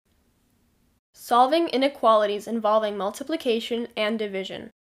Solving inequalities involving multiplication and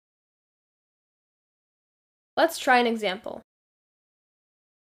division. Let's try an example.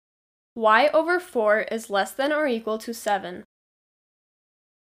 Y over 4 is less than or equal to 7.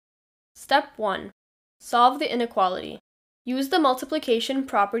 Step 1. Solve the inequality. Use the multiplication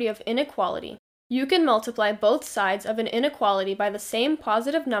property of inequality. You can multiply both sides of an inequality by the same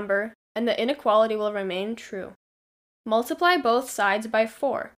positive number, and the inequality will remain true. Multiply both sides by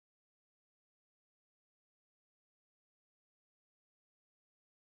 4.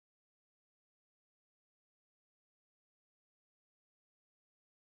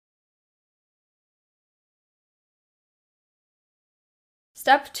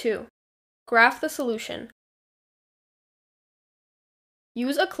 Step 2. Graph the solution.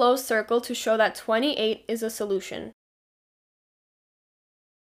 Use a closed circle to show that 28 is a solution.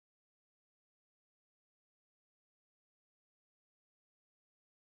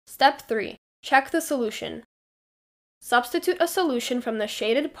 Step 3. Check the solution. Substitute a solution from the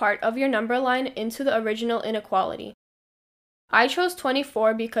shaded part of your number line into the original inequality. I chose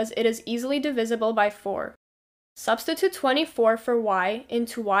 24 because it is easily divisible by 4. Substitute 24 for y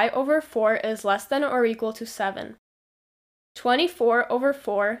into y over 4 is less than or equal to 7. 24 over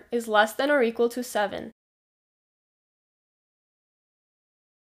 4 is less than or equal to 7.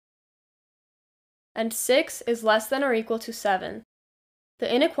 And 6 is less than or equal to 7.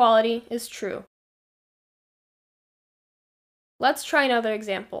 The inequality is true. Let's try another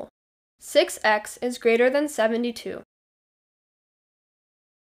example. 6x is greater than 72.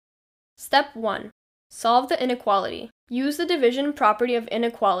 Step 1. Solve the inequality. Use the division property of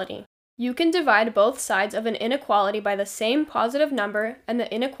inequality. You can divide both sides of an inequality by the same positive number, and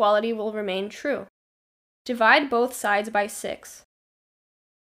the inequality will remain true. Divide both sides by 6.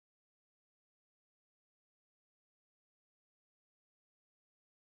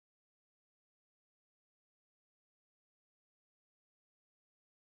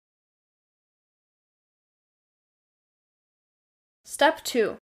 Step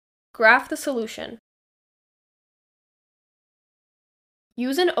 2. Graph the solution.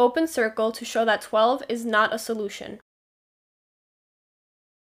 Use an open circle to show that 12 is not a solution.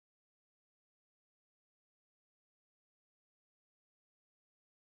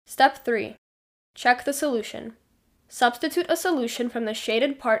 Step 3. Check the solution. Substitute a solution from the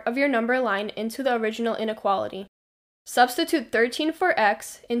shaded part of your number line into the original inequality. Substitute 13 for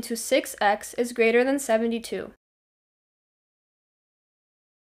x into 6x is greater than 72.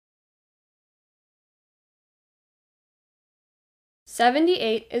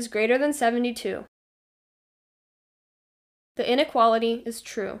 "78 is greater than 72. The inequality is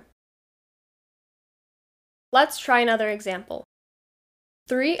true. Let's try another example.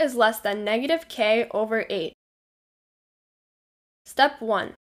 3 is less than negative k over 8. Step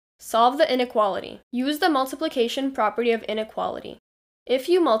 1. Solve the inequality. Use the multiplication property of inequality. If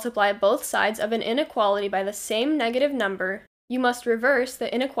you multiply both sides of an inequality by the same negative number, you must reverse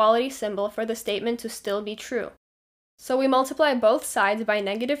the inequality symbol for the statement to still be true. So we multiply both sides by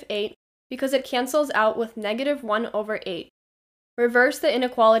negative 8 because it cancels out with negative 1 over 8. Reverse the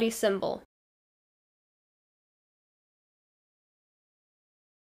inequality symbol.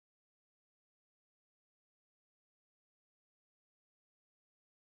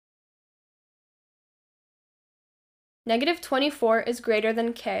 Negative 24 is greater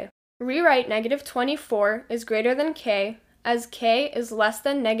than k. Rewrite negative 24 is greater than k as k is less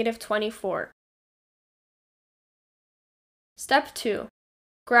than negative 24. Step 2.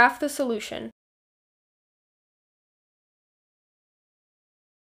 Graph the solution.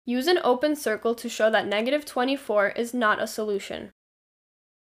 Use an open circle to show that negative 24 is not a solution.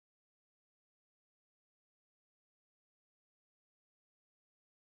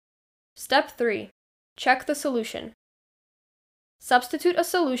 Step 3. Check the solution. Substitute a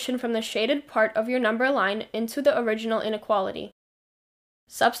solution from the shaded part of your number line into the original inequality.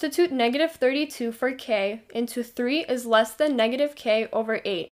 Substitute negative 32 for k into 3 is less than negative k over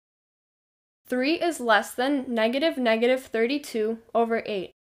 8. 3 is less than negative 32 over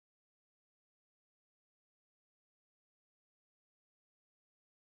 8.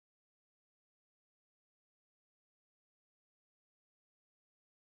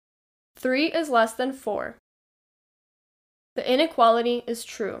 Three is less than 4. The inequality is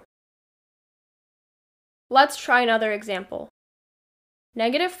true. Let's try another example.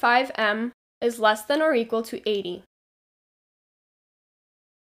 Negative 5m is less than or equal to 80.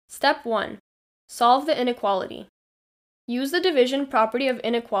 Step 1. Solve the inequality. Use the division property of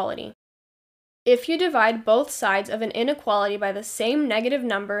inequality. If you divide both sides of an inequality by the same negative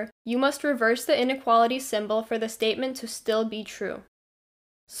number, you must reverse the inequality symbol for the statement to still be true.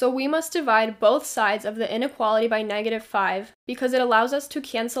 So we must divide both sides of the inequality by -5 because it allows us to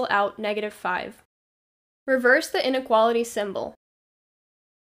cancel out -5. Reverse the inequality symbol.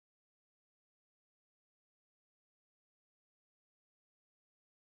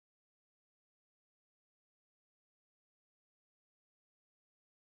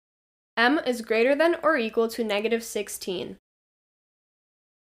 M is greater than or equal to -16.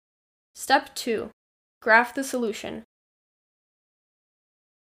 Step 2. Graph the solution.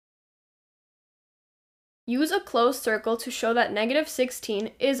 Use a closed circle to show that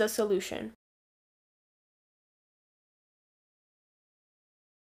 -16 is a solution.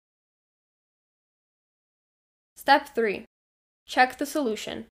 Step 3. Check the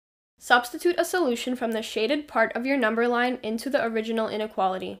solution. Substitute a solution from the shaded part of your number line into the original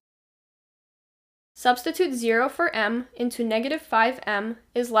inequality. Substitute 0 for m into -5m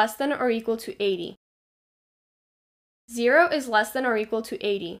is less than or equal to 80. 0 is less than or equal to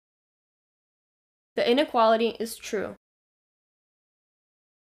 80. The inequality is true.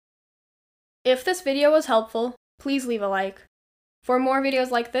 If this video was helpful, please leave a like. For more videos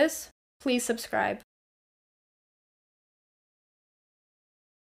like this, please subscribe.